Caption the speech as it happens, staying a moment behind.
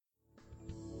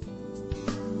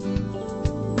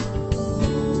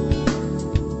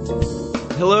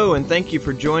Hello, and thank you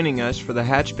for joining us for the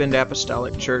Hatchbend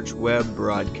Apostolic Church web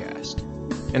broadcast.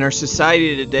 In our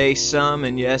society today, some,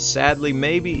 and yes, sadly,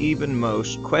 maybe even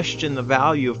most, question the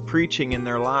value of preaching in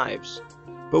their lives.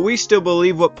 But we still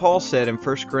believe what Paul said in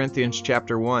 1 Corinthians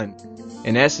chapter 1.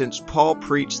 In essence, Paul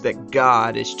preached that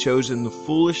God has chosen the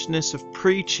foolishness of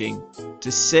preaching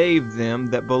to save them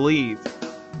that believe.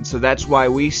 And so that's why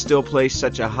we still place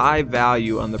such a high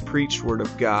value on the preached Word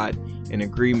of God in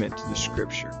agreement to the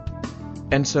Scripture.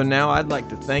 And so now I'd like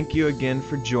to thank you again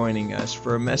for joining us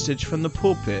for a message from the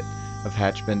pulpit of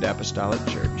Hatchbend Apostolic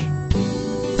Church.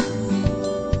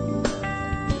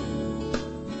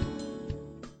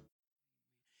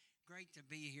 Great to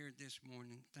be here this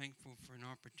morning. Thankful for an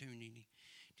opportunity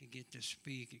to get to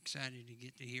speak. Excited to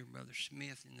get to hear Brother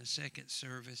Smith in the second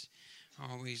service.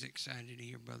 Always excited to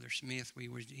hear Brother Smith.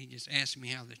 He just asked me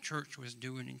how the church was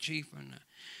doing in Chiefland.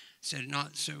 Said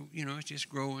not so, it's just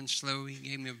growing slow. He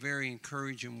gave me a very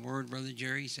encouraging word, Brother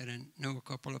Jerry. He said, I know a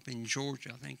couple up in Georgia,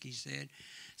 I think he said.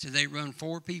 So they run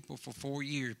 4 people for 4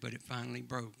 years, but it finally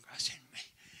broke.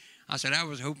 I said, I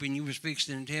was hoping you was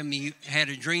fixing to tell me you had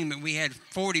a dream that we had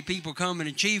 40 people coming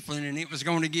to Chiefland and it was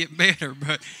going to get better.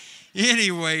 But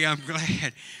anyway, I'm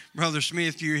glad, Brother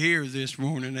Smith, you're here this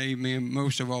morning. Amen.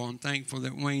 Most of all, I'm thankful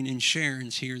that Wayne and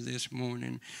Sharon's here this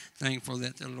morning. Thankful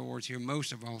that the Lord's here.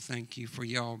 Most of all, thank you for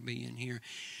y'all being here.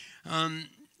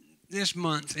 This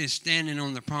month is Standing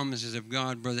on the Promises of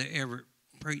God. Brother Everett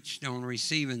preached on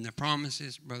receiving the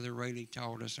promises. Brother Rayleigh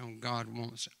taught us on God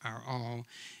wants our all.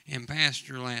 And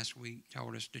Pastor last week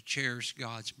taught us to cherish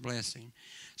God's blessing.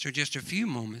 So just a few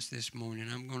moments this morning,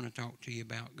 I'm going to talk to you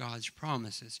about God's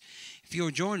promises. If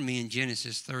you'll join me in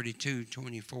Genesis 32,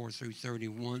 24 through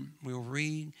 31, we'll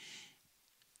read,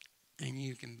 and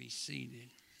you can be seated.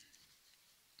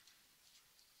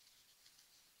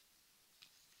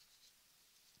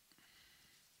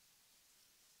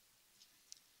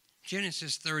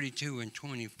 Genesis 32 and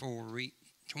 24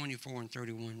 and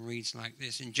 31 reads like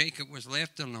this. And Jacob was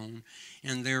left alone,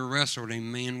 and there wrestled a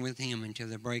man with him until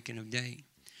the breaking of day.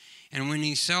 And when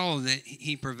he saw that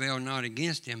he prevailed not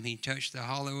against him, he touched the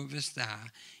hollow of his thigh,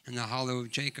 and the hollow of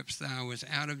Jacob's thigh was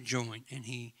out of joint,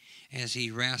 as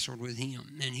he wrestled with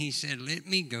him. And he said, Let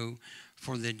me go,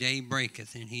 for the day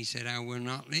breaketh. And he said, I will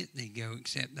not let thee go,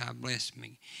 except thou bless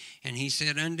me. And he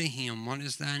said unto him, What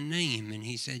is thy name? And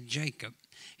he said, Jacob.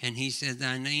 And he said,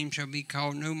 Thy name shall be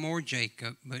called no more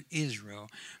Jacob, but Israel.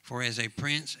 For as a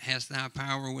prince hast thou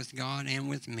power with God and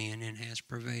with men, and hast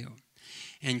prevailed.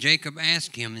 And Jacob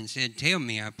asked him and said, Tell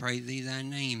me, I pray thee, thy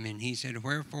name. And he said,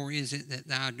 Wherefore is it that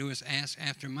thou doest ask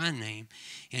after my name?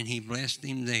 And he blessed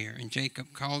him there. And Jacob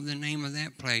called the name of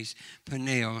that place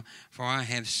Peniel, for I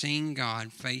have seen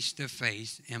God face to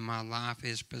face, and my life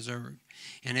is preserved.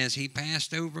 And as he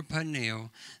passed over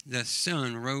Peniel, the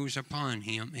sun rose upon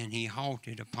him, and he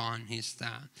halted upon his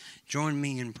thigh. Join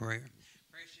me in prayer.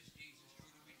 Precious Jesus,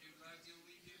 truly we do love you,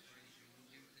 we do praise you, we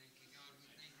do thank you, God. We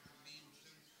thank you for being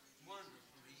so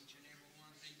wonderful, each and every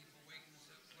one. Thank you for waking us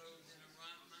up clothed in a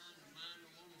right mind, a mind to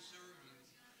want to serve you.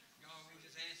 God, we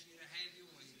just ask you to have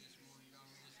your way this morning. God,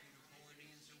 we ask you to pour it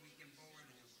in so we can pour it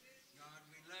in. God,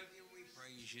 we love you, we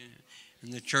praise you.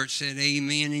 And the church said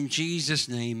amen in Jesus'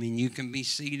 name, and you can be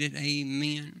seated.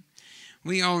 Amen.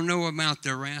 We all know about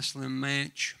the wrestling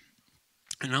match,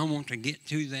 and I want to get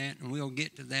to that, and we'll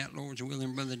get to that, Lord's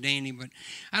willing, Brother Danny. But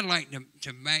I'd like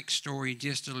to backstory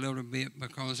just a little bit,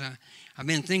 because I've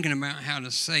been thinking about how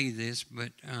to say this. But,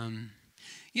 I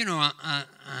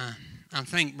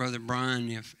think, Brother Brian,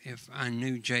 if I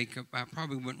knew Jacob, I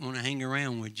probably wouldn't want to hang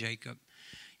around with Jacob.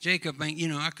 Jacob,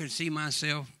 I could see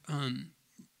myself...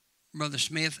 Brother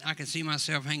Smith, I could see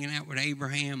myself hanging out with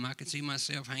Abraham. I could see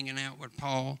myself hanging out with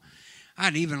Paul.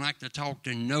 I'd even like to talk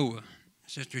to Noah,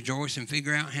 Sister Joyce, and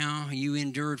figure out how you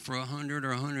endured for 100 or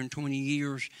 120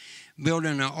 years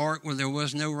building an ark where there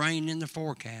was no rain in the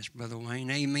forecast, Brother Wayne.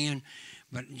 Amen.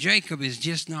 But Jacob is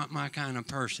just not my kind of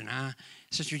person.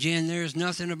 Sister Jen, there's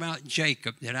nothing about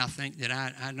Jacob that I think that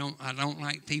I don't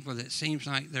like people that seems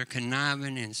like they're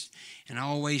conniving and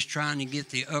always trying to get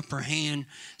the upper hand.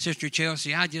 Sister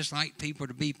Chelsea, I just like people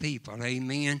to be people.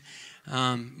 Amen.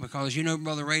 Because,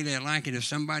 Brother Ray, I like it. If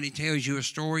somebody tells you a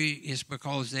story, it's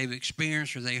because they've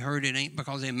experienced or they heard it, ain't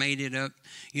because they made it up.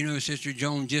 Sister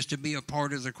Joan, just to be a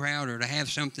part of the crowd or to have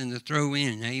something to throw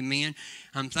in. Amen.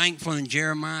 I'm thankful in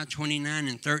Jeremiah 29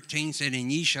 and 13 said,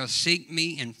 And ye shall seek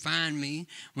me and find me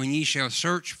when ye shall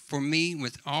search for me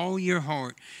with all your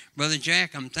heart. Brother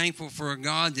Jack, I'm thankful for a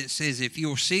God that says, if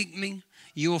you'll seek me,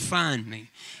 you'll find me.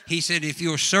 He said, if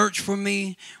you'll search for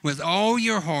me with all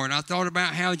your heart. I thought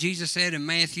about how Jesus said in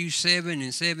Matthew 7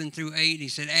 and 7 through 8, he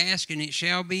said, ask and it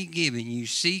shall be given you.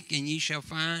 Seek and ye shall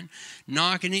find.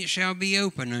 Knock and it shall be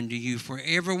opened unto you. For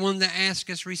everyone that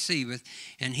asketh receiveth,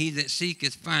 and he that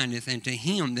seeketh findeth, and to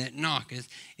him that knocketh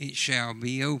it shall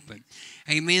be opened.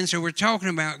 Amen. So we're talking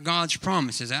about God's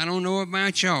promises. I don't know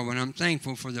about y'all, but I'm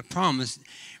thankful for the promise,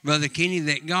 Brother Kenny,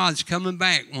 that God's coming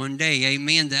back one day.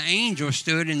 Amen. The angel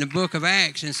stood in the book of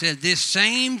Acts and said, this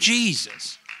same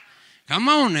Jesus, come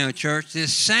on now, church,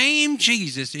 this same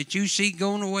Jesus that you see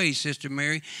going away, Sister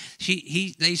Mary,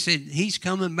 they said he's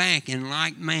coming back in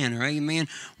like manner. Amen.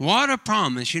 What a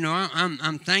promise. You know,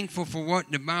 I'm thankful for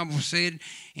what the Bible said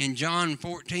in John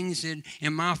 14. Said,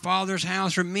 in my Father's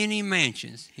house are many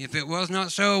mansions. If it was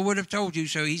not so, I would have told you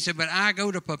so. He said, but I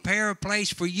go to prepare a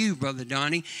place for you, Brother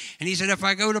Donnie. And he said, if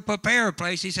I go to prepare a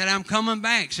place, he said, I'm coming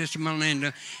back, Sister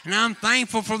Melinda. And I'm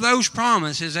thankful for those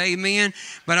promises. Amen.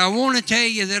 But I want to tell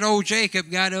you that old Jacob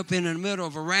got up in the middle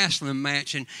of a wrestling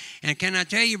match. And can I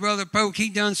tell you, Brother Polk, he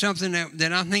done something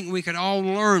that I think we could all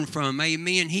learn from.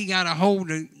 Amen. He got a hold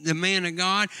of the man of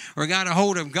God, or got a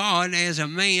hold of God as a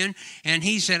man. And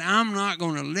he said, I'm not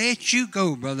going to let you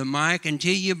go, Brother Mike,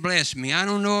 until you bless me. I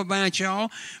don't know about y'all,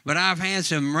 but I've had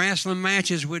some wrestling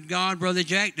matches with God, Brother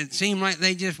Jack, that seemed like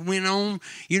they just went on.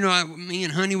 You know, me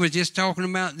and Honey was just talking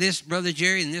about this, Brother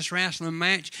Jerry, in this wrestling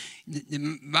match.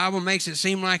 The Bible makes it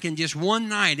seem like in just one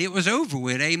night it was over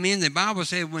with. Amen. The Bible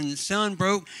said when the sun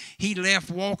broke, he left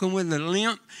walking with a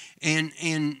limp. And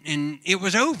it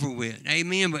was over with.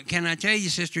 Amen. But can I tell you,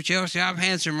 Sister Chelsea, I've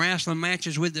had some wrestling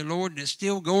matches with the Lord that's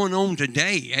still going on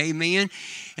today. Amen.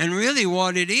 And really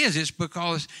what it is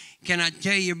because, can I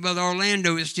tell you, Brother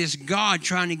Orlando, it's just God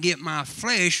trying to get my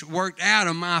flesh worked out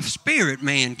of my spirit,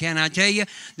 man. Can I tell you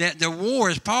that the war,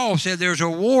 as Paul said, there's a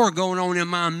war going on in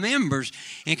my members.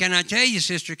 And can I tell you,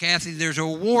 Sister Kathy, there's a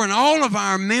war in all of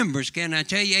our members. Can I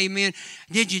tell you, amen?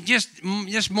 Did you just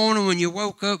this morning when you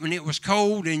woke up and it was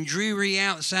cold and dreary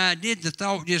outside, did the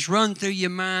thought just run through your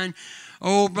mind,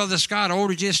 oh, Brother Scott, I ought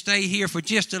to just stay here for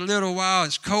just a little while.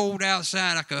 It's cold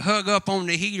outside. I could hug up on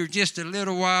the heater just a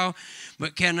little while.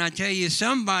 But can I tell you,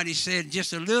 somebody said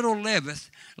just a little leaveth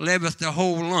the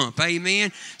whole lump.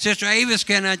 Amen. Sister Avis,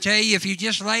 can I tell you, if you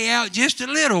just lay out just a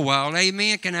little while,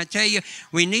 amen, can I tell you,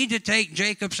 we need to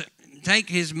take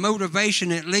his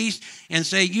motivation at least and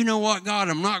say, you know what, God,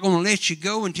 I'm not going to let you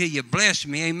go until you bless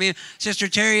me. Amen. Sister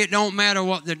Terry, it don't matter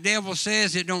what the devil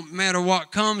says. It don't matter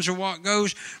what comes or what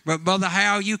goes. But Brother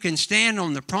Howell, you can stand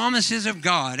on the promises of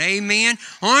God. Amen.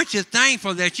 Aren't you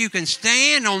thankful that you can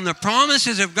stand on the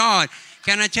promises of God?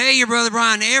 Can I tell you, Brother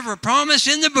Brian, every promise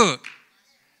in the book,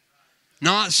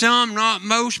 not some, not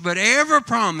most, but every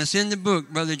promise in the book,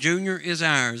 Brother Junior, is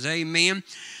ours. Amen.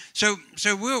 So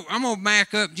I'm going to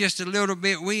back up just a little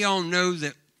bit. We all know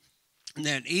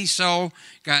that Esau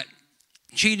got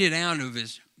cheated out of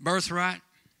his birthright.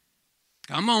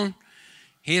 Come on.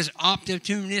 His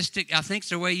opportunistic, I think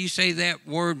it's the way you say that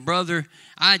word, brother.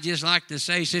 I just like to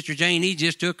say, Sister Jane, he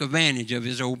just took advantage of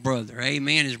his old brother.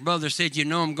 Amen. His brother said, you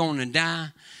know, I'm going to die.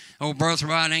 Old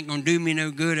birthright ain't going to do me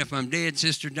no good if I'm dead,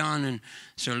 Sister Don. And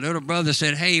so little brother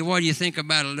said, hey, what do you think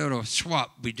about a little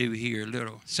swap we do here? A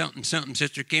little something,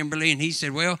 Sister Kimberly. And he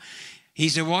said,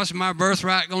 what's my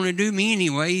birthright going to do me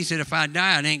anyway? He said, if I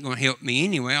die, it ain't going to help me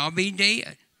anyway. I'll be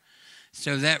dead.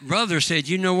 So that brother said,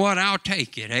 you know what? I'll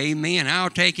take it. Amen. I'll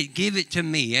take it. Give it to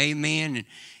me. Amen. And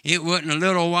it wasn't a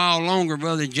little while longer,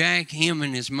 Brother Jack. Him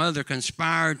and his mother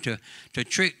conspired to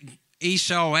trick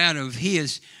Esau out of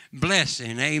his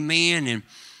blessing. Amen.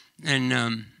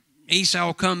 And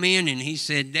Esau come in and he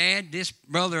said, Dad, this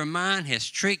brother of mine has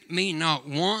tricked me not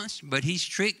once, but he's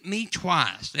tricked me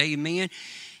twice. Amen.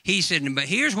 He said, but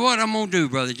here's what I'm going to do,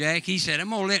 Brother Jack. He said,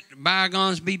 I'm going to let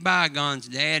bygones be bygones,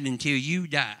 Dad, until you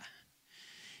die.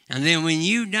 And then when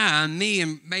you die, me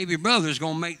and baby brother's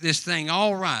going to make this thing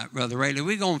all right, Brother Rayleigh.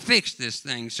 We're going to fix this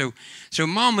thing. So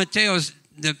Mama tells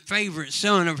the favorite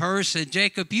son of hers, said,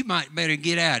 Jacob, you might better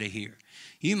get out of here.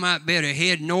 You might better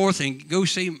head north and go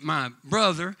see my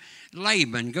brother,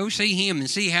 Laban. Go see him and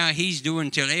see how he's doing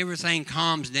until everything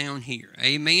calms down here.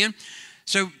 Amen.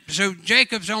 So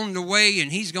Jacob's on the way, and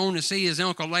he's going to see his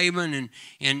uncle Laban.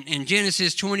 And in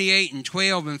Genesis 28 and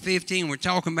 12 and 15, we're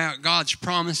talking about God's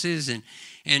promises.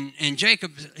 And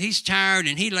Jacob, he's tired,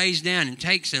 and he lays down and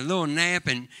takes a little nap.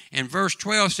 And verse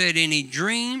 12 said, and he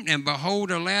dreamed, and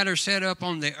behold, a ladder set up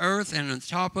on the earth, and the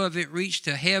top of it reached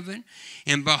to heaven.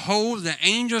 And behold, the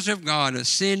angels of God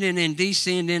ascending and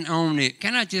descending on it.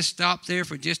 Can I just stop there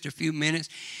for just a few minutes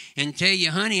and tell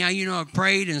you, honey, how you know I've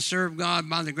prayed and served God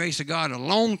by the grace of God a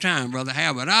long time, Brother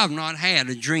Hal, but I've not had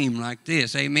a dream like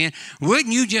this. Amen.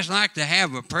 Wouldn't you just like to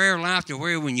have a prayer life to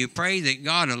where when you pray that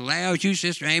God allows you,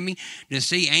 Sister Amy, to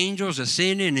see angels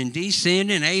ascending and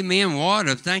descending? Amen. What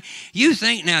a thing. You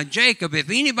think now, Jacob, if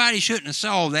anybody shouldn't have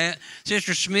saw that,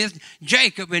 Sister Smith,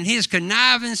 Jacob and his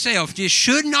conniving self just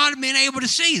should not have been able to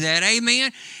see that.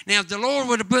 Amen. Now, if the Lord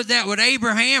would have put that with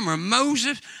Abraham or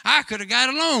Moses, I could have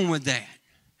got along with that.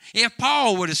 If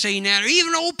Paul would have seen that, or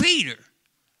even old Peter.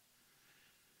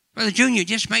 Brother Junior, it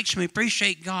just makes me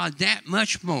appreciate God that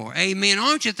much more. Amen.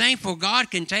 Aren't you thankful God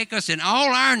can take us in all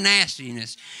our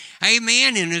nastiness?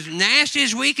 Amen. And as nasty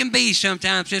as we can be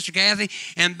sometimes, Sister Kathy,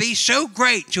 and be so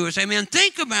great to us. Amen.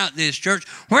 Think about this, church.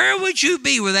 Where would you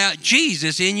be without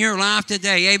Jesus in your life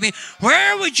today? Amen.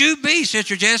 Where would you be,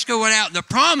 Sister Jessica, without the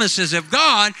promises of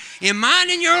God in mine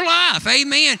in your life?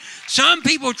 Amen. Some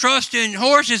people trust in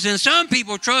horses and some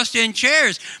people trust in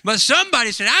chairs. But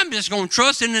somebody said, I'm just going to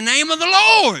trust in the name of the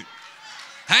Lord.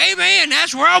 Amen.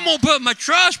 That's where I'm going to put my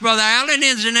trust, Brother Allen,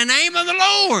 is in the name of the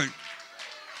Lord.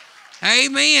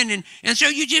 Amen. And so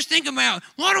you just think about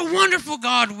what a wonderful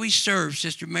God we serve,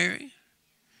 Sister Mary.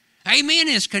 Amen.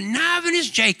 As conniving as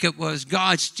Jacob was,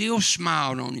 God still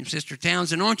smiled on him, Sister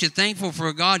Townsend. Aren't you thankful for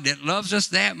a God that loves us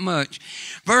that much?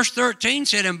 Verse 13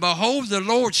 said, and behold, the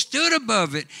Lord stood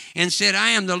above it and said, I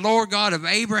am the Lord God of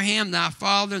Abraham, thy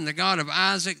father, and the God of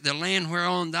Isaac, the land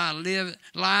whereon thou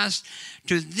liest.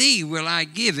 To thee will I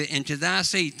give it, and to thy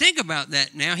seed. Think about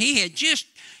that now. He had just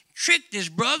tricked his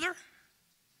brother.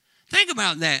 Think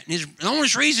about that. The only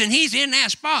reason he's in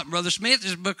that spot, Brother Smith,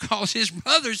 is because his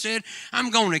brother said,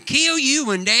 I'm going to kill you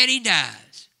when Daddy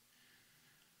dies.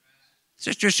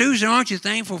 Sister Susan, aren't you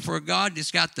thankful for a God that's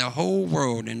got the whole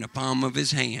world in the palm of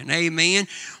his hand? Amen.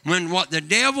 When what the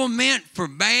devil meant for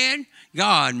bad,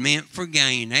 God meant for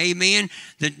gain. Amen.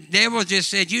 The devil just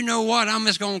said, you know what? I'm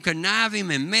just going to connive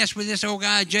him and mess with this old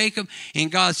guy, Jacob.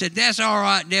 And God said, that's all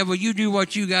right, devil. You do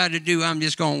what you got to do. I'm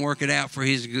just going to work it out for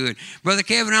his good. Brother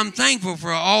Kevin, I'm thankful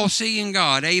for all-seeing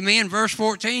God. Amen. Verse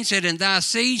 14 said, and thy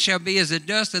seed shall be as the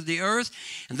dust of the earth,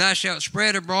 and thou shalt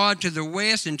spread abroad to the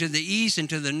west and to the east and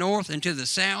to the north and to the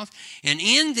south. And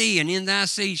in thee and in thy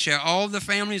seed shall all the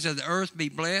families of the earth be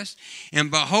blessed.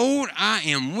 And behold, I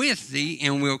am with thee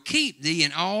and will keep thee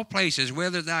in all places,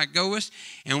 whither thou goest,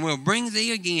 and will bring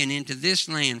thee again into this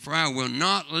land. For I will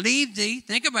not leave thee,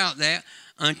 think about that,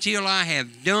 until I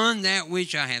have done that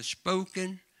which I have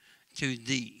spoken to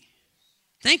thee.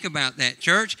 Think about that,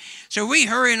 church. So we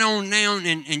hurrying on now,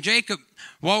 and Jacob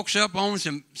walks up on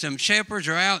some shepherds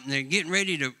are out, and they're getting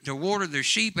ready to water their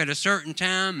sheep at a certain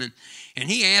time, and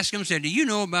he asked them, said, do you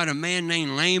know about a man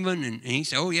named Laban? And he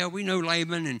said, oh, yeah, we know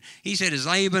Laban. And he said, is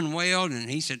Laban well? And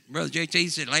he said, Brother JT, he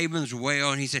said, Laban's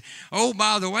well. And he said, oh,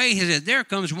 by the way, he said, there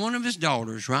comes one of his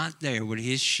daughters right there with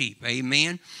his sheep.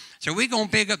 Amen. So we're going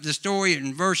to pick up the story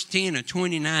in verse 10 of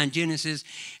 29 Genesis.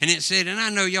 And it said, and I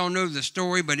know y'all know the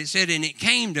story, but it said, and it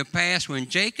came to pass when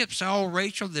Jacob saw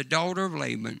Rachel, the daughter of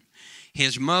Laban,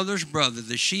 his mother's brother,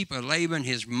 the sheep of Laban,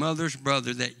 his mother's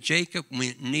brother, that Jacob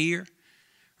went near,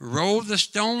 rolled the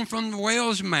stone from the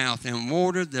well's mouth, and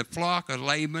watered the flock of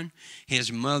Laban,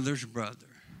 his mother's brother.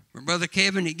 But Brother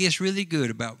Kevin, it gets really good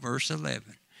about verse 11.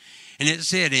 And it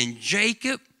said, and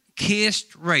Jacob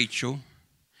kissed Rachel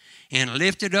and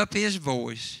lifted up his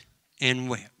voice and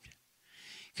wept.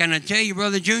 Can I tell you,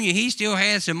 Brother Junior, he still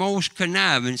has some old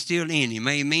conniving still in him,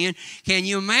 amen. Can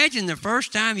you imagine the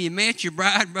first time you met your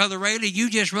bride, Brother Rayleigh, you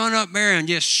just run up there and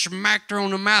just smacked her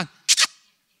on the mouth?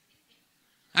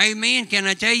 Amen. Can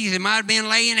I tell you, they might have been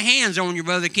laying hands on you,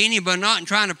 Brother Kenny, but not in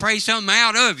trying to pray something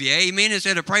out of you. Amen.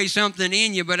 Instead of pray something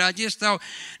in you. But I just thought,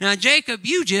 now, Jacob,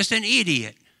 you just an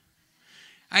idiot.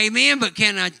 Amen. But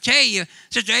can I tell you,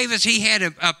 Sister Davis, he had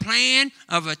a plan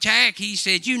of attack. He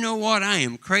said, you know what? I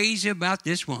am crazy about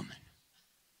this woman.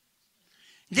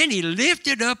 Then he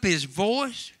lifted up his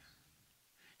voice.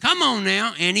 Come on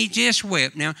now. And he just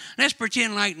wept. Now, let's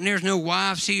pretend like there's no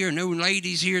wives here, no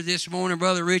ladies here this morning,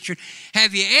 Brother Richard.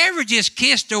 Have you ever just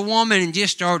kissed a woman and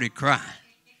just started crying?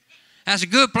 That's a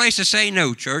good place to say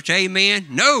no, church. Amen.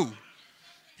 No.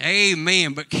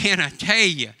 Amen. But can I tell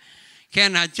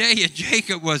you,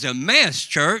 Jacob was a mess,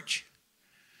 church.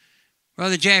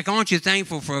 Brother Jack, aren't you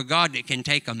thankful for a God that can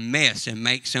take a mess and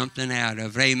make something out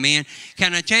of it? Amen.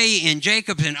 Can I tell you, in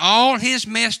Jacob's and all his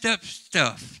messed up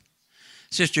stuff,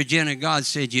 Sister Jenna, God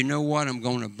said, you know what? I'm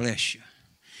going to bless you.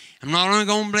 I'm not only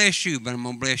going to bless you, but I'm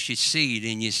going to bless your seed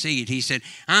and your seed. He said,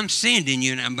 I'm sending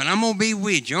you now, but I'm going to be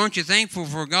with you. Aren't you thankful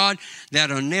for God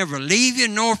that'll never leave you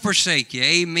nor forsake you?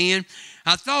 Amen.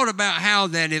 I thought about how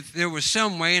that if there was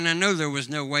some way, and I know there was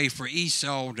no way for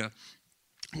Esau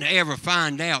to ever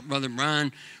find out, Brother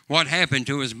Brian, what happened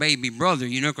to his baby brother,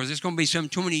 because it's going to be some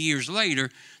 20 years later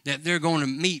that they're going to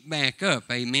meet back up,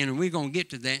 amen, and we're going to get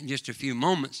to that in just a few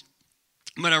moments.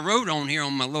 But I wrote on here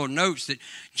on my little notes that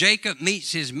Jacob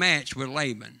meets his match with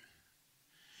Laban.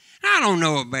 I don't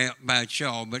know about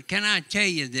y'all, but can I tell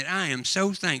you that I am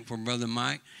so thankful, Brother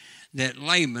Mike, that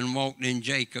Laban walked in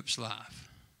Jacob's life.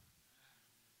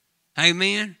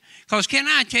 Amen? Because can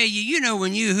I tell you,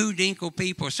 when you hoodinkle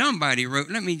people, somebody wrote,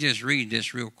 let me just read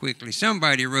this real quickly.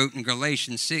 Somebody wrote in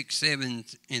Galatians 6, 7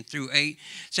 and through 8,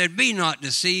 said, "Be not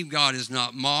deceived, God is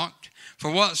not mocked.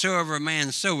 For whatsoever a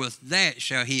man soweth, that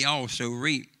shall he also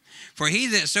reap. For he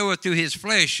that soweth to his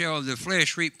flesh shall of the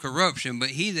flesh reap corruption,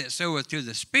 but he that soweth to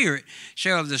the Spirit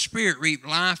shall of the Spirit reap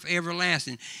life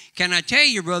everlasting." Can I tell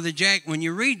you, Brother Jack, when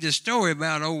you read the story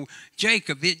about old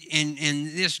Jacob and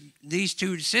these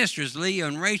two sisters, Leah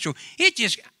and Rachel, it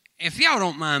just, if y'all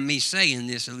don't mind me saying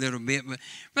this a little bit, but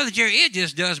Brother Jerry, it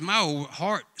just does my old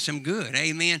heart some good,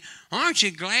 amen. Aren't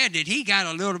you glad that he got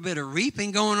a little bit of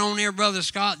reaping going on there, Brother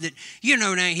Scott, that,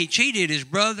 now he cheated his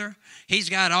brother. He's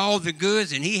got all the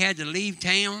goods, and he had to leave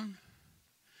town.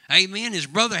 Amen. His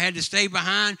brother had to stay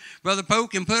behind, Brother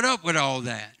Polk, and put up with all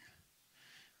that.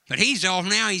 But he's off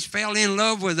now. He's fell in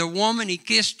love with a woman. He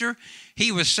kissed her.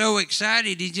 He was so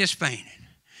excited, he just fainted.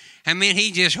 I mean,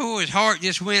 his heart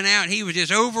just went out. He was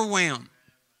just overwhelmed.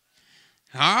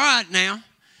 All right now.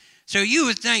 So you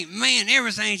would think, man,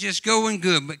 everything's just going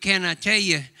good. But can I tell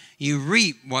you, you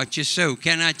reap what you sow.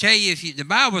 Can I tell you, the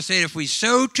Bible said if we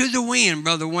sow to the wind,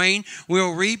 Brother Wayne,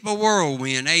 we'll reap a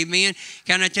whirlwind. Amen.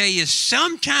 Can I tell you,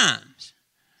 sometimes,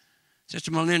 Sister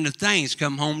Melinda, things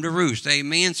come home to roost.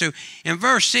 Amen. So in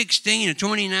verse 16 and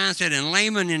 29 said, "And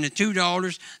Laban and the two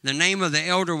daughters, the name of the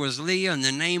elder was Leah, and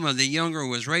the name of the younger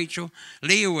was Rachel.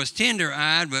 Leah was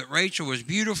tender-eyed, but Rachel was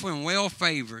beautiful and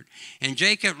well-favored. And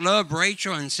Jacob loved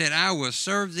Rachel and said, I will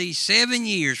serve thee 7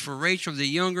 years for Rachel the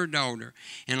younger daughter.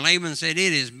 And Laban said,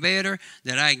 It is better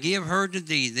that I give her to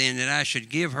thee than that I should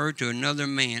give her to another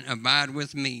man. Abide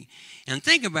with me." And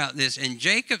think about this. And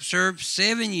Jacob served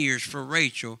 7 years for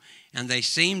Rachel, and they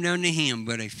seemed unto him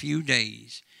but a few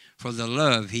days for the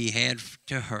love he had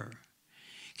to her.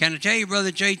 Can I tell you,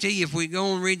 Brother JT, if we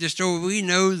go and read the story, we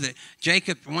know that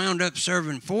Jacob wound up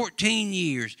serving 14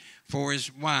 years for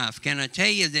his wife. Can I tell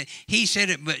you that he said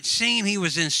it, but seemed he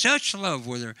was in such love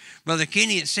with her. Brother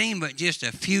Kenny, it seemed but just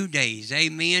a few days.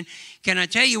 Amen. Can I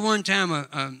tell you, one time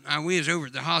I was over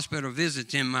at the hospital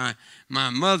visiting my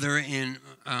mother, and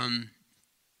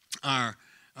our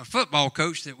football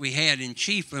coach that we had in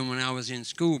Chiefland when I was in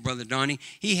school, Brother Donnie,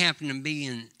 he happened to be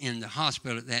in the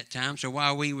hospital at that time. So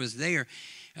while we was there,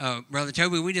 Brother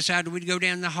Toby, we decided we'd go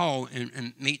down the hall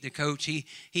and meet the coach.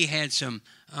 He had some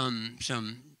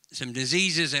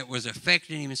diseases that was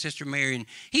affecting him, and Sister Mary, and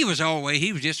he was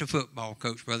just a football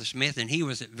coach, Brother Smith, and he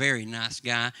was a very nice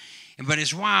guy. But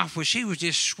his wife, she was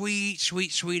just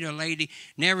sweet a lady.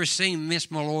 Never seen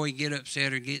Miss Malloy get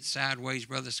upset or get sideways,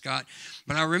 Brother Scott.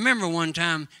 But I remember one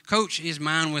time, Coach, his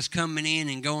mind was coming in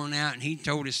and going out, and he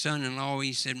told his son-in-law,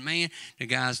 he said, man, the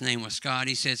guy's name was Scott.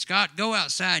 He said, Scott, go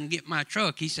outside and get my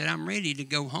truck. He said, I'm ready to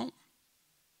go home.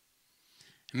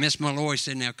 And Miss Malloy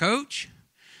said, now, Coach,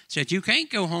 said, you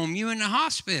can't go home. You in the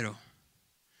hospital.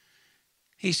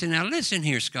 He said, now, listen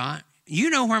here, Scott. You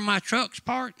know where my truck's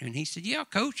parked? And he said, yeah,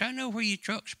 Coach, I know where your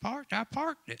truck's parked. I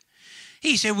parked it.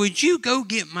 He said, would you go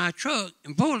get my truck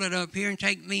and pull it up here and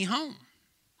take me home?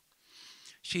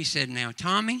 She said, now,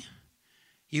 Tommy,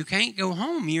 you can't go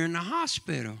home. You're in the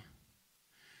hospital.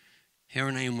 Her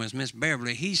name was Miss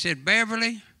Beverly. He said,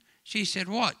 Beverly? She said,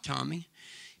 what, Tommy?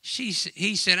 He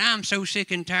said, I'm so sick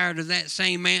and tired of that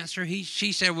same answer.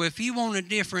 She said, well, if you want a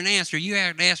different answer, you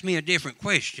have to ask me a different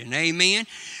question. Amen?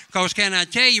 Because can I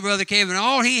tell you, Brother Kevin,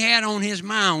 all he had on his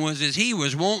mind was he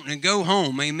was wanting to go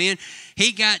home. Amen?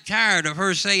 He got tired of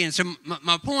her saying, so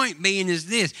my point being is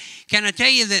this. Can I tell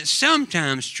you that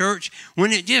sometimes, church,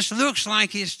 when it just looks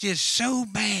like it's just so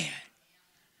bad,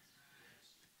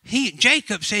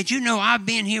 Jacob said, I've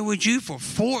been here with you for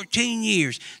 14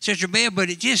 years, Sister Bev,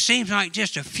 but it just seems like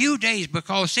just a few days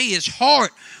because, his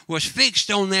heart was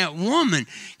fixed on that woman.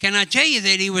 Can I tell you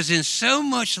that he was in so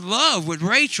much love with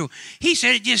Rachel? He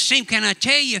said it just seemed, can I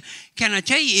tell you, Can I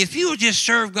tell you, if you'll just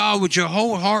serve God with your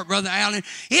whole heart, Brother Allen,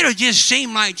 it'll just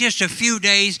seem like just a few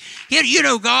days. You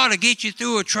know, God will get you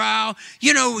through a trial.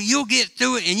 You know, you'll get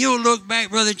through it, and you'll look back,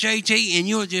 Brother JT, and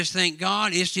you'll just think,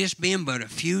 God, it's just been but a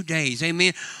few days.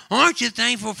 Amen. Aren't you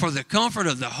thankful for the comfort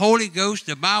of the Holy Ghost?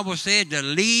 The Bible said to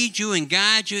lead you and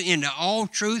guide you into all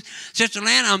truth. Sister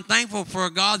Lana, I'm thankful for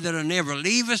a God that will never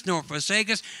leave us nor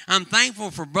forsake us. I'm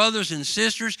thankful for brothers and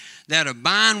sisters that will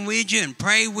bind with you and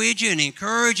pray with you and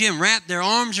encourage you and wrap their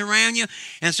arms around you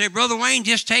and say, Brother Wayne,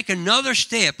 just take another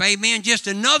step. Amen. Just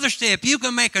another step. You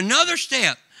can make another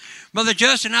step. Brother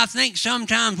Justin, I think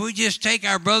sometimes we just take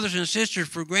our brothers and sisters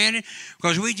for granted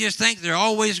because we just think they're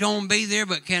always going to be there.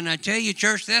 But can I tell you,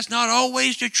 church, that's not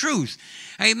always the truth.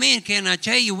 Amen. Can I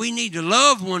tell you, we need to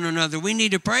love one another. We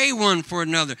need to pray one for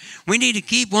another. We need to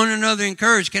keep one another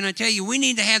encouraged. Can I tell you, we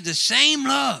need to have the same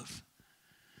love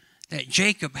that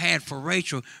Jacob had for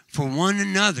Rachel, for one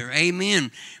another. Amen.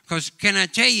 Because can I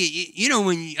tell you, you know,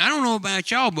 I don't know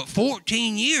about y'all, but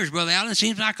 14 years, Brother Allen,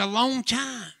 seems like a long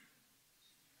time.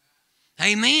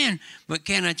 Amen. But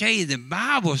can I tell you, the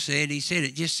Bible said, he said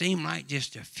it just seemed like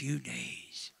just a few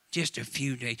days. Just a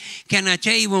few days. Can I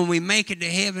tell you, when we make it to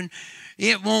heaven,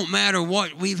 it won't matter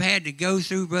what we've had to go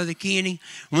through, Brother Kenny.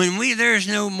 When there's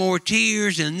no more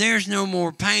tears and there's no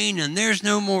more pain and there's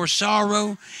no more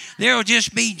sorrow, there'll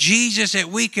just be Jesus that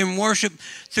we can worship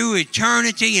through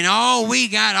eternity, and all we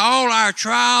got, all our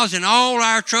trials and all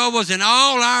our troubles and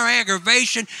all our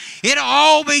aggravation, it'll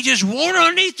all be just water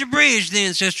underneath the bridge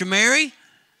then, Sister Mary.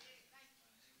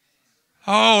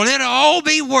 Oh, it'll all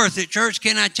be worth it, church.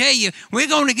 Can I tell you, we're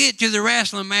going to get to the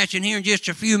wrestling match in here in just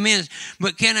a few minutes.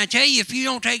 But can I tell you, if you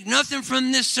don't take nothing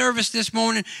from this service this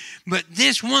morning, but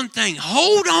this one thing,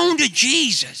 hold on to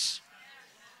Jesus.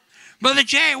 Brother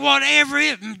Jack, whatever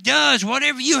it does,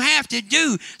 whatever you have to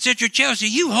do, Sister Chelsea,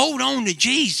 you hold on to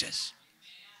Jesus.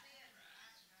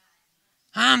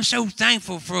 I'm so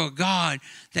thankful for a God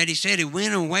that he said he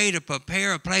went away to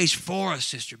prepare a place for us,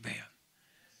 Sister Belle.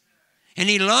 And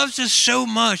he loves us so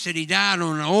much that he died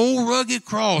on an old rugged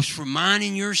cross for mine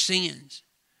and your sins.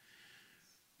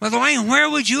 Brother Wayne, where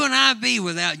would you and I be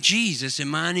without Jesus in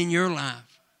mine and your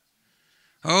life?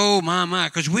 Oh, my.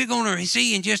 Because we're going to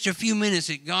see in just a few minutes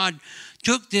that God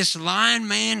took this lying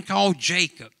man called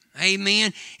Jacob,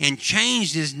 amen, and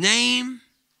changed his name,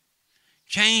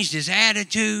 changed his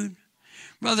attitude.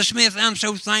 Brother Smith, I'm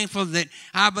so thankful that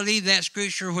I believe that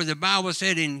scripture where the Bible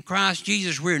said in Christ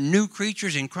Jesus, we're new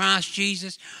creatures in Christ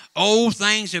Jesus. Old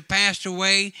things have passed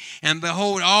away, and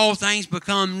behold, all things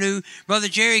become new. Brother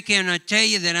Jerry, can I tell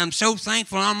you that I'm so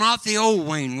thankful I'm not the old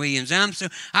Wayne Williams.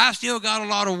 I've still got a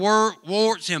lot of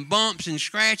warts and bumps and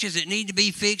scratches that need to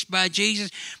be fixed by Jesus.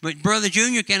 But Brother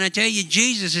Junior, can I tell you,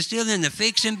 Jesus is still in the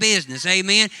fixing business.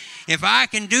 Amen. If I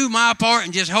can do my part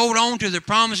and just hold on to the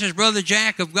promises, Brother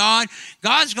Jack, of God,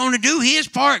 God's going to do his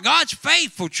part. God's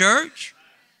faithful, church.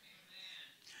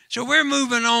 So we're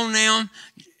moving on now.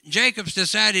 Jacob's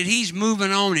decided he's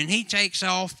moving on, and he takes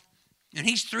off, and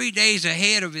he's 3 days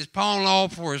ahead of his pawn-in-law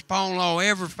before his pawn-in-law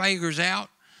ever figures out,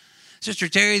 Sister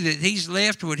Terry, that he's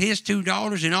left with his 2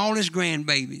 daughters and all his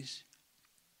grandbabies,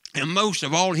 and most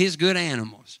of all his good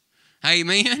animals.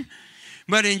 Amen.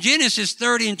 But in Genesis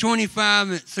 30 and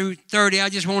 25 through 30, I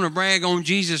just want to brag on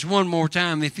Jesus one more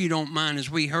time, if you don't mind,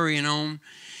 as we hurrying on.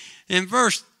 In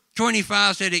verse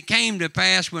 25 said, it came to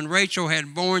pass when Rachel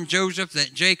had borne Joseph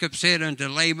that Jacob said unto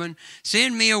Laban,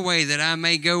 send me away that I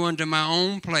may go unto my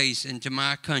own place and to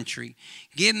my country.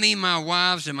 Give me my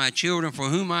wives and my children for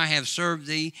whom I have served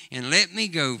thee, and let me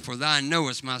go, for thou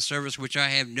knowest my service which I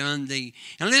have done thee.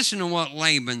 And listen to what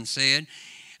Laban said.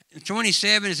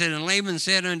 27 it said, and Laban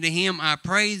said unto him, I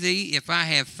pray thee, if I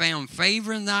have found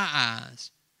favor in thy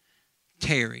eyes,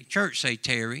 tarry. Church, say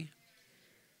tarry.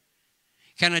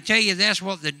 Can I tell you, that's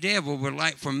what the devil would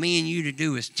like for me and you to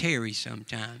do, is tarry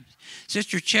sometimes.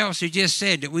 Sister Chelsea just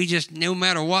said that we just, no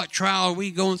matter what trial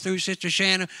we going through, Sister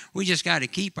Shanna, we just got to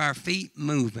keep our feet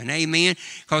moving. Amen.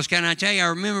 Because can I tell you, I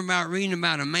remember about reading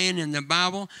about a man in the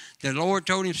Bible. The Lord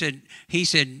told him, he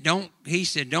said,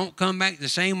 don't come back the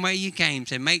same way you came. He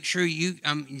said, make sure you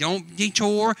don't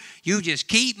detour. You just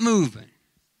keep moving.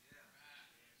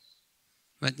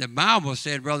 But the Bible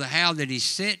said, Brother Hal, that he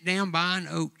sat down by an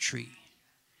oak tree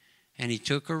and he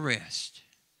took a rest.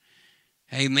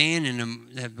 Amen. And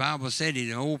the Bible said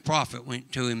the old prophet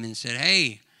went to him and said,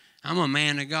 hey, I'm a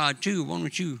man of God too. Why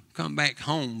don't you come back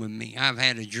home with me? I've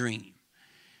had a dream.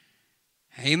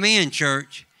 Amen,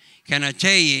 church. Can I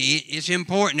tell you, it's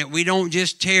important that we don't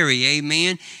just tarry.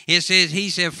 Amen. It says, he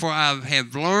said, for I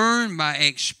have learned by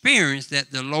experience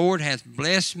that the Lord hath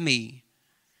blessed me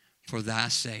for thy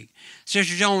sake.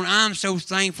 Sister Joan, I'm so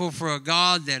thankful for a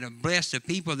God that will bless the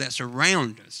people that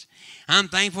surround us. I'm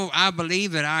thankful. I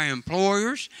believe that our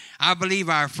employers, I believe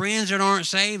our friends that aren't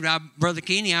saved, Brother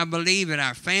Kenny, I believe that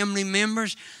our family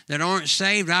members that aren't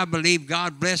saved, I believe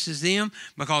God blesses them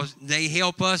because they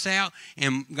help us out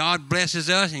and God blesses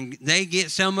us and they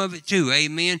get some of it too.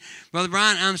 Amen. Brother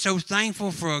Brian, I'm so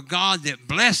thankful for a God that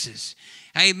blesses.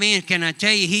 Amen. Can I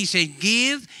tell you, he said,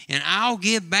 give and I'll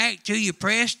give back to you,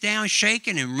 pressed down,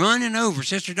 shaken, and running over.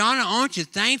 Sister Donna, aren't you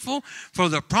thankful for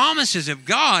the promises of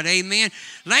God? Amen.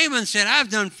 Laban said,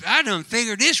 I done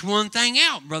figured this one thing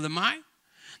out, Brother Mike.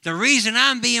 The reason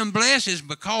I'm being blessed is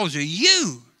because of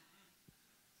you.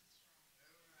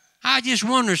 I just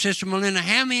wonder, Sister Melinda,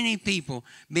 how many people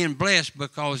been blessed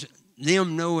because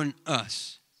them knowing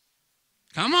us?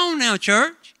 Come on now,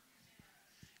 church.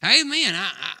 Amen.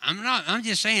 I'm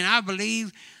just saying, I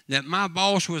believe that my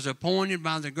boss was appointed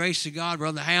by the grace of God,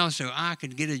 Brother Howe, so I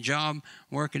could get a job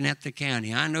working at the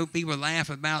county. I know people laugh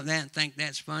about that and think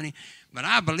that's funny, but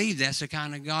I believe that's the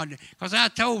kind of God. Because I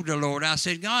told the Lord, I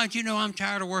said, God, you know, I'm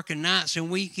tired of working nights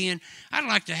and weekends. I'd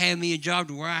like to have me a job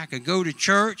to where I could go to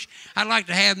church. I'd like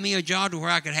to have me a job to where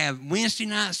I could have Wednesday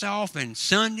nights off and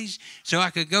Sundays so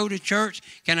I could go to church.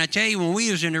 Can I tell you, when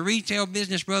we was in the retail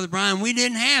business, Brother Brian, we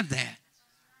didn't have that.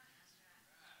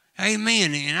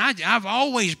 Amen. And I've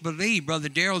always believed, Brother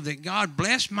Darrell, that God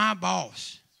blessed my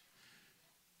boss.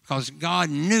 Because God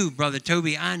knew, Brother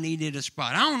Toby, I needed a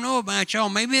spot. I don't know about y'all.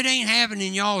 Maybe it ain't happening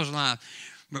in y'all's life.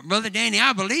 But, Brother Danny,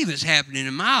 I believe it's happening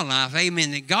in my life.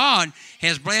 Amen. That God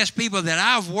has blessed people that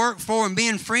I've worked for and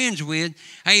been friends with.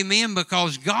 Amen.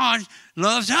 Because God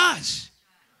loves us.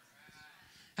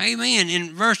 Amen.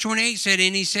 In verse 28 said,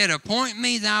 and he said, appoint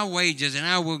me thy wages, and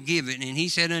I will give it. And he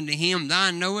said unto him, thou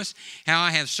knowest how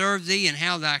I have served thee, and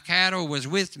how thy cattle was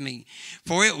with me.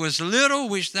 For it was little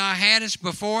which thou hadst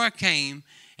before I came,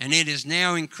 and it is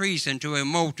now increased unto a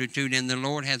multitude, and the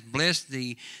Lord hath blessed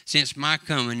thee since my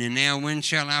coming. And now when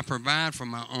shall I provide for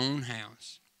my own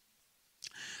house?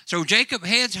 So Jacob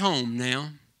heads home now.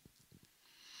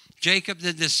 Jacob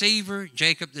the deceiver,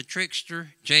 Jacob the trickster,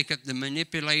 Jacob the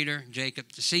manipulator,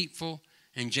 Jacob deceitful,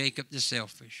 and Jacob the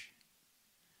selfish.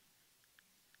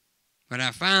 But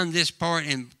I find this part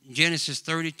in Genesis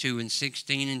 32 and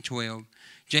 16 and 12.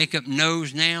 Jacob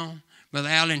knows now, Brother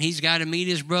Allen, he's got to meet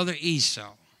his brother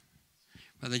Esau.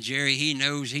 Brother Jerry, he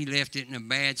knows he left it in a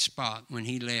bad spot when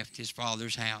he left his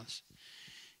father's house.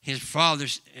 His brother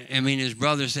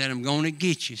said, I'm going to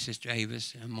get you, Sister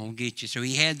Avis. I'm going to get you. So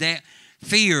he had that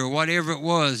fear or whatever it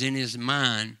was in his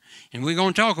mind. And we're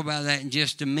going to talk about that in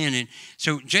just a minute.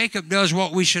 So Jacob does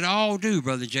what we should all do,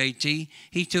 Brother JT.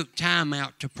 He took time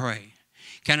out to pray.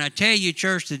 Can I tell you,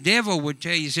 church, the devil would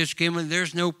tell you, Sister Kimberly,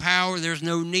 there's no power, there's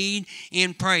no need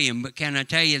in praying. But can I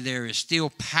tell you, there is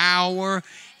still power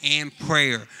in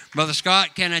prayer. Brother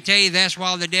Scott, can I tell you, that's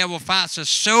why the devil fights us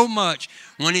so much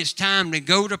when it's time to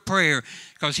go to prayer.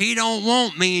 Because he don't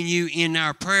want me and you in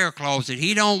our prayer closet.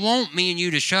 He don't want me and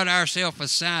you to shut ourselves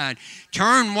aside.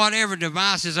 Turn whatever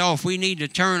devices off we need to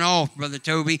turn off, Brother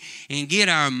Toby, and get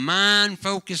our mind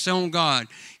focused on God.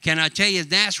 Can I tell you,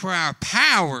 that's where our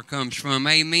power comes from,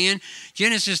 amen?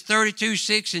 Genesis 32,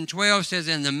 6 and 12 says,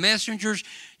 and the messengers,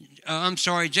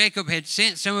 Jacob had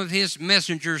sent some of his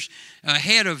messengers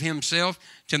ahead of himself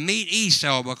to meet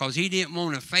Esau because he didn't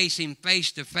want to face him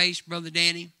face to face, Brother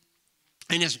Danny.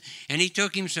 And he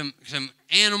took him some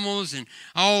animals and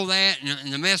all that.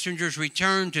 And the messengers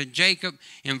returned to Jacob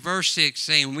in verse 6,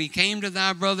 saying, we came to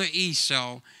thy brother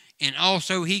Esau, and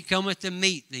also he cometh to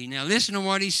meet thee. Now listen to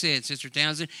what he said, Sister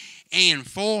Townsend. And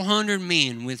 400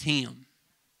 men with him.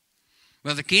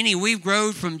 Brother Kenny, we've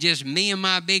grown from just me and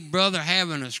my big brother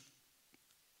having us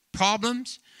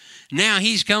problems. Now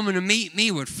he's coming to meet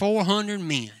me with 400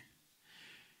 men.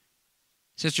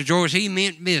 Sister George, he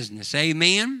meant business.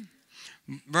 Amen.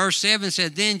 Verse 7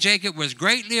 said, then Jacob was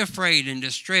greatly afraid and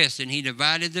distressed, and he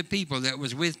divided the people that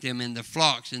was with him and the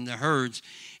flocks and the herds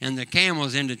and the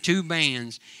camels into two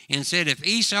bands, and said, if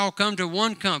Esau come to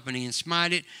one company and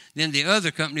smite it, then the other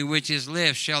company which is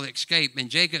left shall escape. And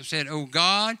Jacob said, O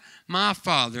God, my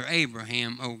father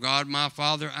Abraham, O God, my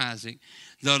father Isaac,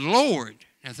 the Lord,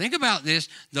 now think about this,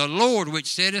 the Lord which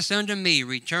saidest unto me,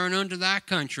 return unto thy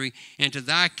country and to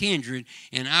thy kindred,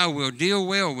 and I will deal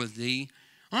well with thee.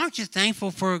 Aren't you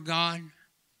thankful for God,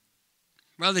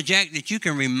 Brother Jack, that you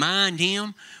can remind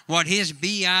him what his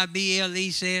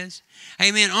Bible says?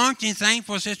 Amen. Aren't you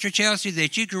thankful, Sister Chelsea,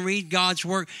 that you can read God's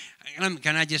word?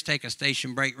 Can I just take a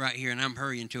station break right here, and I'm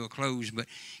hurrying to a close, but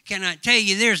can I tell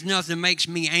you, there's nothing makes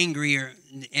me angrier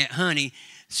at Honey,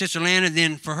 Sister Lana,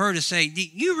 than for her to say, do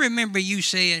you remember you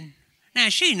said, Now,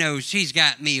 she knows she's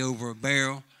got me over a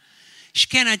barrel.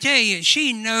 Can I tell you,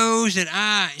 she knows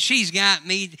that she's got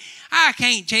me. I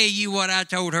can't tell you what I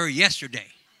told her yesterday,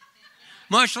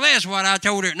 much less what I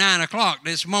told her at 9 o'clock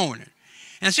this morning.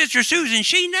 And Sister Susan,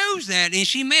 she knows that, and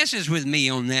she messes with me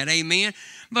on that, amen,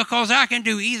 because I can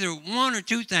do either one or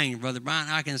two things, Brother Brian.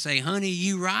 I can say, honey,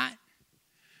 you right,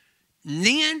 and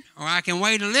then, or I can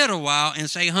wait a little while and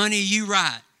say, honey, you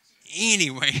right.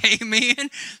 Anyway, amen.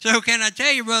 So can I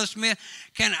tell you, Brother Smith,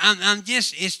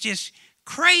 it's just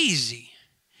crazy.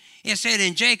 It said,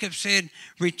 and Jacob said,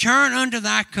 return unto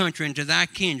thy country and to thy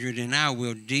kindred, and I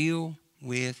will deal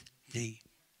with thee.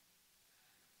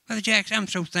 Brother Jackson, I'm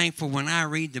so thankful when I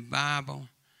read the Bible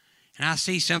and I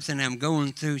see something I'm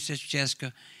going through, Sister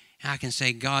Jessica, I can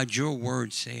say, God, your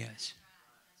word says.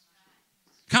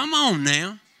 Come on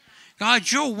now.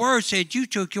 God, your word said you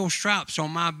took your stripes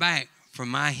on my back for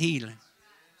my healing.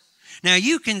 Now,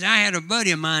 I had a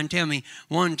buddy of mine tell me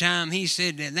one time, he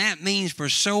said that means for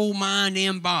soul, mind,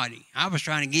 and body. I was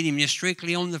trying to get him just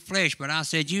strictly on the flesh, but I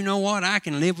said, you know what? I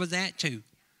can live with that too.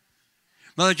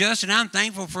 Brother Justin, I'm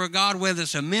thankful for God, whether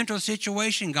it's a mental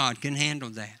situation, God can handle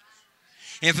that.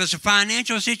 If it's a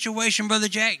financial situation, Brother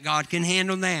Jack, God can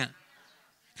handle that.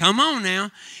 Come on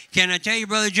now. Can I tell you,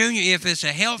 Brother Junior, if it's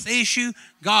a health issue,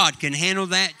 God can handle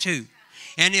that too.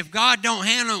 And if God don't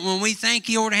handle it when we think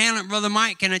he ought to handle it, Brother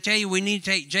Mike, can I tell you we need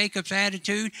to take Jacob's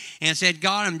attitude and said,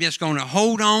 God, I'm just going to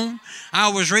hold on.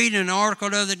 I was reading an article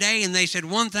the other day, and they said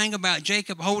one thing about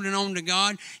Jacob holding on to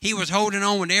God, he was holding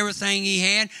on with everything he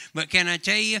had. But can I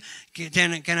tell you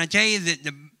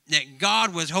that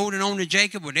God was holding on to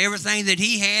Jacob with everything that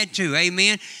he had too.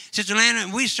 Amen. Sister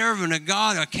Lana, we serving a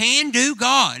God, a can-do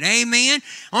God. Amen.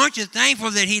 Aren't you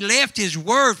thankful that he left his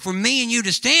word for me and you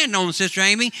to stand on, Sister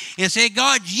Amy, and said,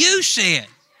 God, you said.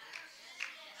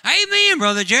 Amen,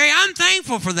 Brother Jerry. I'm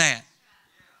thankful for that.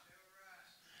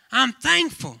 I'm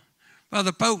thankful,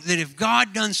 Brother Pope, that if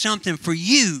God done something for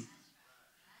you,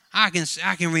 I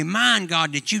can remind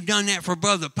God that you've done that for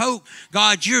Brother Pope.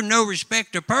 God, you're no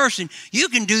respecter person. You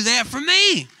can do that for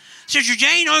me. Sister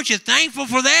Jane, aren't you thankful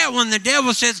for that when the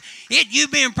devil says, you've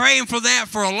been praying for that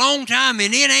for a long time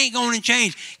and it ain't going to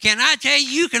change. Can I tell you,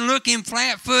 you can look him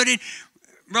flat-footed,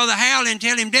 Brother Howell, and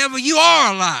tell him, devil, you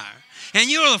are a liar. And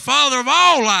you're the father of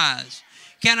all lies.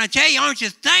 Can I tell you, aren't you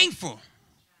thankful?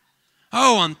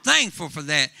 Oh, I'm thankful for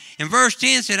that. And verse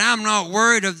 10 said, I'm not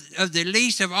worried of the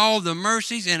least of all the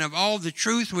mercies and of all the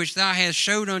truth which thou hast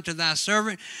showed unto thy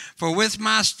servant. For with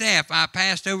my staff I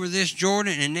passed over this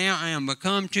Jordan, and now I am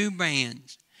become two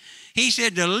bands. He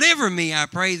said, deliver me, I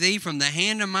pray thee, from the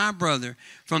hand of my brother,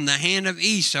 from the hand of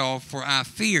Esau, for I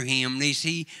fear him, lest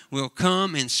he will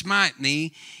come and smite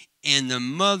me, and the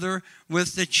mother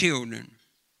with the children.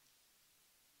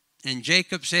 And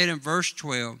Jacob said in verse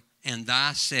 12, and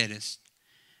thou saidest,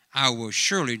 I will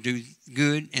surely do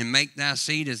good and make thy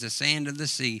seed as the sand of the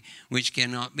sea, which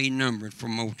cannot be numbered for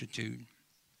multitude.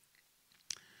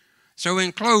 So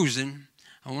in closing,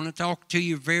 I want to talk to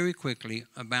you very quickly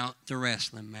about the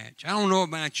wrestling match. I don't know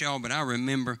about y'all, but I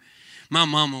remember my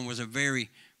mama was a very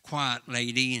quiet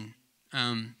lady,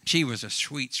 and she was a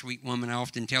sweet, sweet woman. I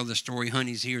often tell the story.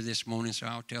 Honey's here this morning, so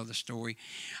I'll tell the story.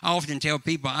 I often tell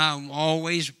people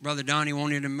Brother Donnie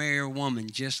wanted to marry a woman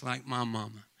just like my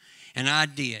mama. And I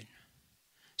did.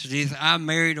 So I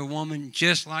married a woman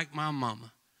just like my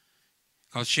mama.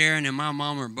 Because Sharon and my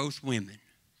mama are both women.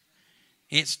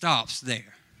 It stops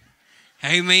there.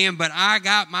 Amen. But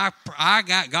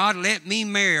God let me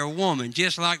marry a woman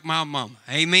just like my mama.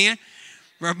 Amen.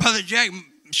 Brother Jack,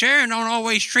 Sharon don't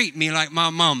always treat me like my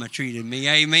mama treated me.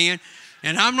 Amen.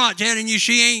 And I'm not telling you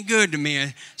she ain't good to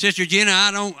me. Sister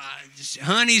Jenna,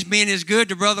 Honey's been as good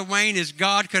to Brother Wayne as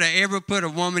God could have ever put a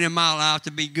woman in my life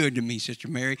to be good to me, Sister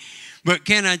Mary. But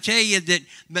can I tell you that,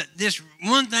 but this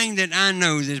one thing that I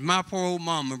know is my poor old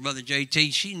mama, Brother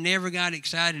JT, she never got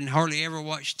excited and hardly ever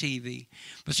watched TV.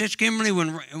 But Sister Kimberly,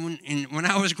 when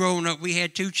I was growing up, we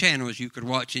had two channels you could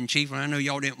watch in Chiefland. I know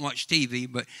y'all didn't watch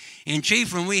TV, but in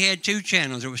Chiefland we had two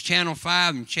channels. It was Channel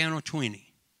 5 and Channel 20.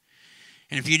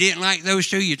 And if you didn't like those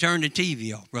two, you turned the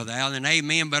TV off, Brother Allen.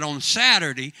 Amen. But on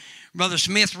Saturday, Brother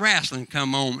Smith Wrestling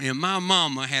come on, and my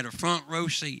mama had a front row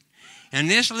seat. And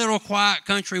this little quiet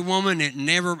country woman that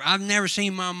I've never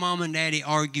seen my mom and daddy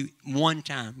argue one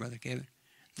time, Brother Kevin.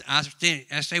 I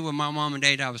stayed with my mom and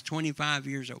dad, I was 25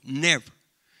 years old. Never.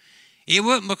 It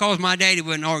wasn't because my daddy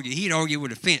wouldn't argue. He'd argue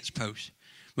with a fence post.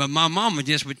 But my mama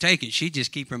just would take it. She'd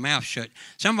just keep her mouth shut.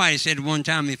 Somebody said one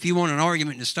time, if you want an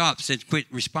argument to stop, said quit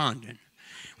responding.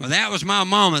 Well, that was my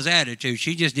mama's attitude.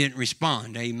 She just didn't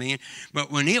respond, amen. But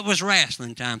when it was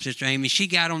wrestling time, Sister Amy, she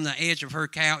got on the edge of her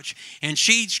couch, and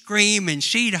she'd scream and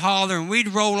she'd holler, and we'd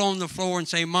roll on the floor and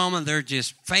say, Mama, they're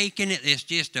just faking it. It's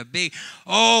just a big,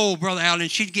 oh, Brother Allen,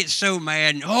 she'd get so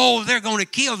mad, and oh, they're going to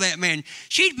kill that man.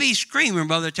 She'd be screaming,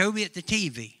 Brother Toby, at the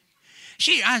TV.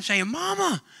 I'd say,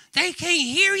 Mama, they can't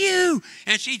hear you.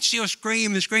 And she'd still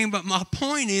scream and scream. But my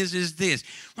point is this.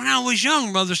 When I was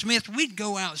young, Brother Smith, we'd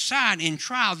go outside and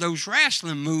try those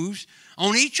wrestling moves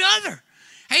on each other.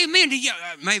 Hey, man,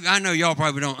 maybe I know y'all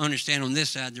probably don't understand on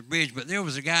this side of the bridge, but there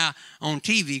was a guy on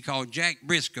TV called Jack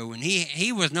Briscoe, and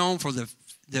he was known for the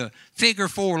figure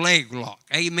 4 leg lock.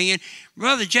 Amen.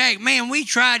 Brother Jack, man, we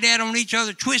tried that on each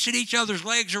other, twisted each other's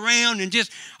legs around, and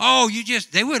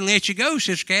they wouldn't let you go,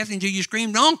 Sister Kathy, until you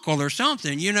screamed uncle or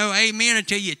something, amen,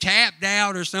 until you tapped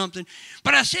out or something.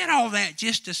 But I said all that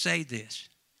just to say this.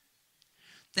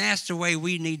 That's the way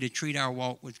we need to treat our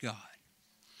walk with God.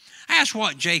 That's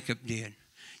what Jacob did.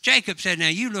 Jacob said, now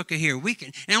you look at here,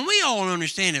 and we all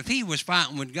understand if he was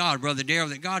fighting with God, Brother Darrell,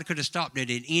 that God could have stopped it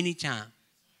at any time.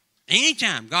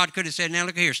 Anytime God could have said, now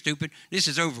look here, stupid, this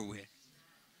is over with.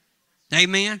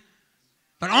 Amen?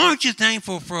 But aren't you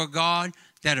thankful for a God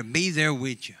that'll be there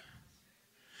with you?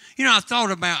 I thought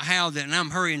about how that, and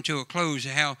I'm hurrying to a close,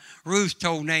 how Ruth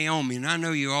told Naomi, and I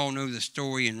know you all know the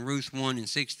story in Ruth 1 and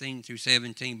 16 through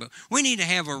 17, but we need to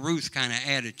have a Ruth kind of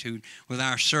attitude with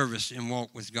our service and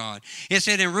walk with God. It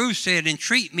said, and Ruth said,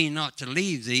 entreat me not to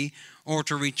leave thee or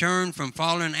to return from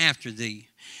following after thee.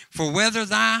 For whether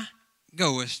thou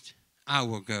goest, I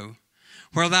will go.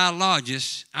 Where thou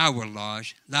lodgest, I will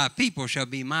lodge. Thy people shall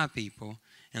be my people,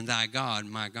 and thy God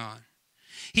my God.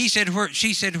 She said,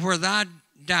 where thou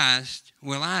diest,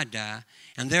 will I die,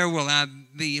 and there will I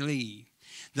believe.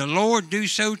 The Lord do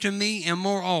so to me, and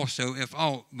more also, if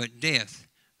aught but death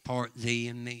part thee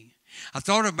and me. I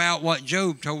thought about what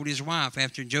Job told his wife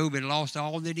after Job had lost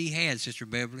all that he had, Sister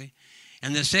Beverly.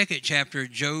 And the second chapter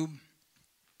of Job,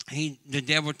 the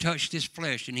devil touched his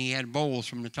flesh, and he had boils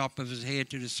from the top of his head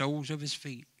to the soles of his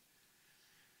feet.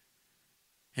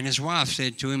 And his wife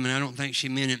said to him, and I don't think she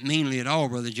meant it meanly at all,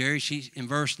 Brother Jerry. She, in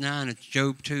verse 9 of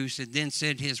Job 2, said, then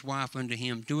said his wife unto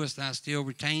him, doest thou still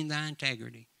retain thy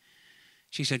integrity?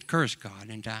 She said, curse God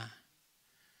and die.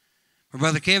 But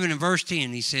Brother Kevin, in verse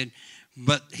 10, he said,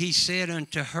 but he said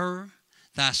unto her,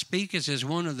 thou speakest as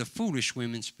one of the foolish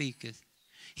women speaketh.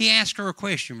 He asked her a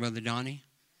question, Brother Donnie.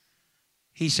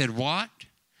 He said, what?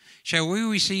 Shall we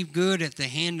receive good at the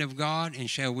hand of God, and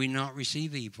shall we not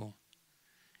receive evil?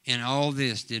 And all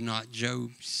this did not Job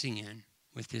sin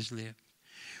with his lips.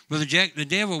 Brother Jack, the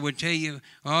devil would tell you,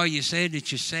 oh, you said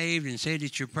that you're saved and said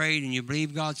that you prayed and you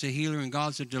believe God's a healer and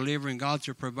God's a deliverer and God's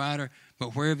a provider,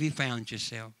 but where have you found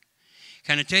yourself?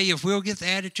 Can I tell you, if we'll get the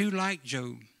attitude like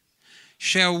Job,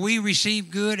 shall we receive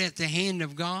good at the hand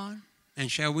of God, and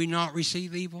shall we not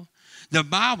receive evil? The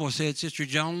Bible said, Sister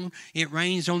Joan, it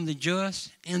rains on the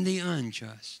just and the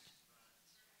unjust.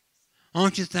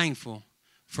 Aren't you thankful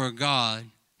for a God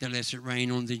that lets it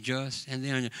rain on the just and the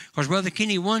unjust? Because, Brother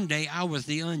Kenny, one day I was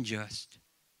the unjust.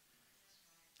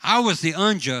 I was the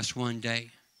unjust one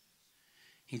day.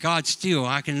 And God still,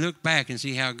 I can look back and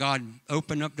see how God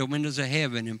opened up the windows of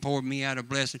heaven and poured me out a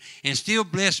blessing and still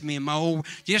blessed me in my old,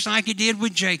 just like he did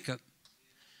with Jacob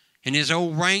and his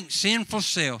old rank sinful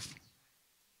self.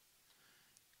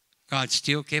 God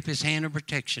still kept his hand of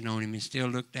protection on him and still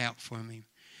looked out for him.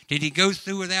 Did he go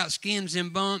through without skims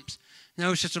and bumps?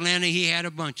 No, Sister Lana, he had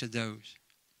a bunch of those.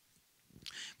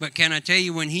 But can I tell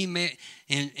you, when he met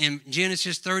in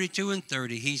Genesis 32 and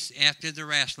 30, he's after the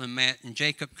wrestling mat, and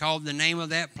Jacob called the name of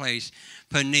that place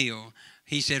Peniel.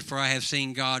 He said, for I have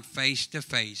seen God face to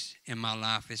face, and my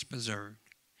life is preserved.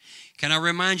 Can I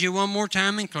remind you one more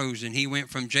time in closing? He went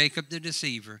from Jacob the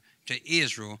deceiver to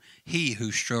Israel, he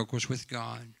who struggles with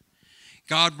God.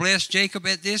 God blessed Jacob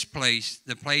at this place,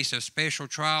 the place of special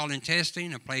trial and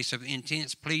testing, a place of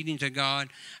intense pleading to God,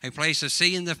 a place of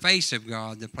seeing the face of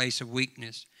God, the place of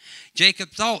weakness. Jacob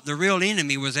thought the real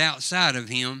enemy was outside of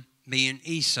him, being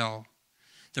Esau.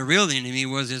 The real enemy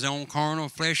was his own carnal,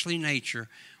 fleshly nature,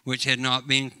 which had not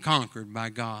been conquered by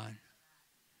God.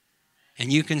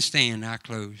 And you can stand, I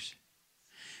close.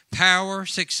 Power,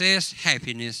 success,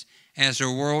 happiness, as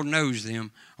the world knows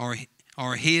them,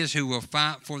 are his who will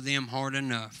fight for them hard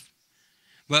enough.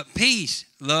 But peace,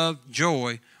 love,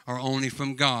 joy are only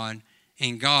from God,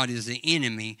 and God is the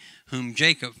enemy whom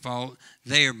Jacob fought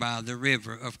there by the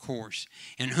river, of course,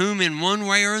 and whom in one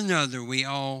way or another we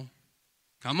all,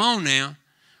 come on now,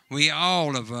 we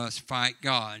all of us fight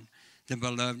God, the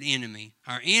beloved enemy.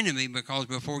 Our enemy, because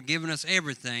before giving us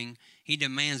everything, he He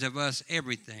demands of us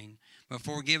everything.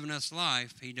 Before giving us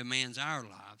life, He demands our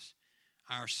lives,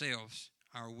 ourselves,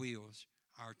 our wills,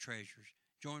 our treasures.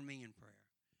 Join me in prayer.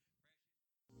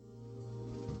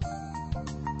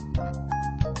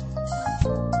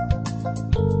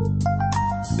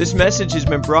 This message has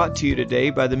been brought to you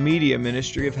today by the media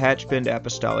ministry of Hatchbend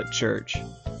Apostolic Church.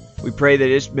 We pray that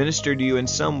it's ministered to you in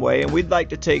some way, and we'd like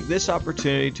to take this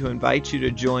opportunity to invite you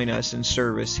to join us in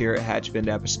service here at Hatchbend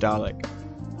Apostolic.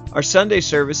 Our Sunday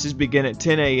services begin at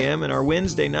 10 a.m. and our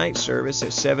Wednesday night service at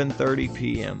 7:30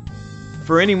 p.m.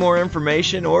 For any more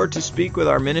information or to speak with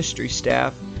our ministry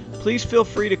staff, please feel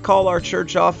free to call our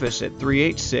church office at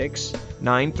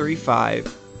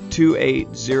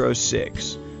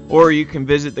 386-935-2806, or you can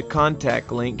visit the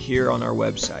contact link here on our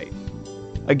website.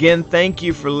 Again, thank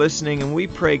you for listening, and we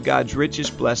pray God's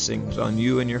richest blessings on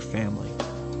you and your family.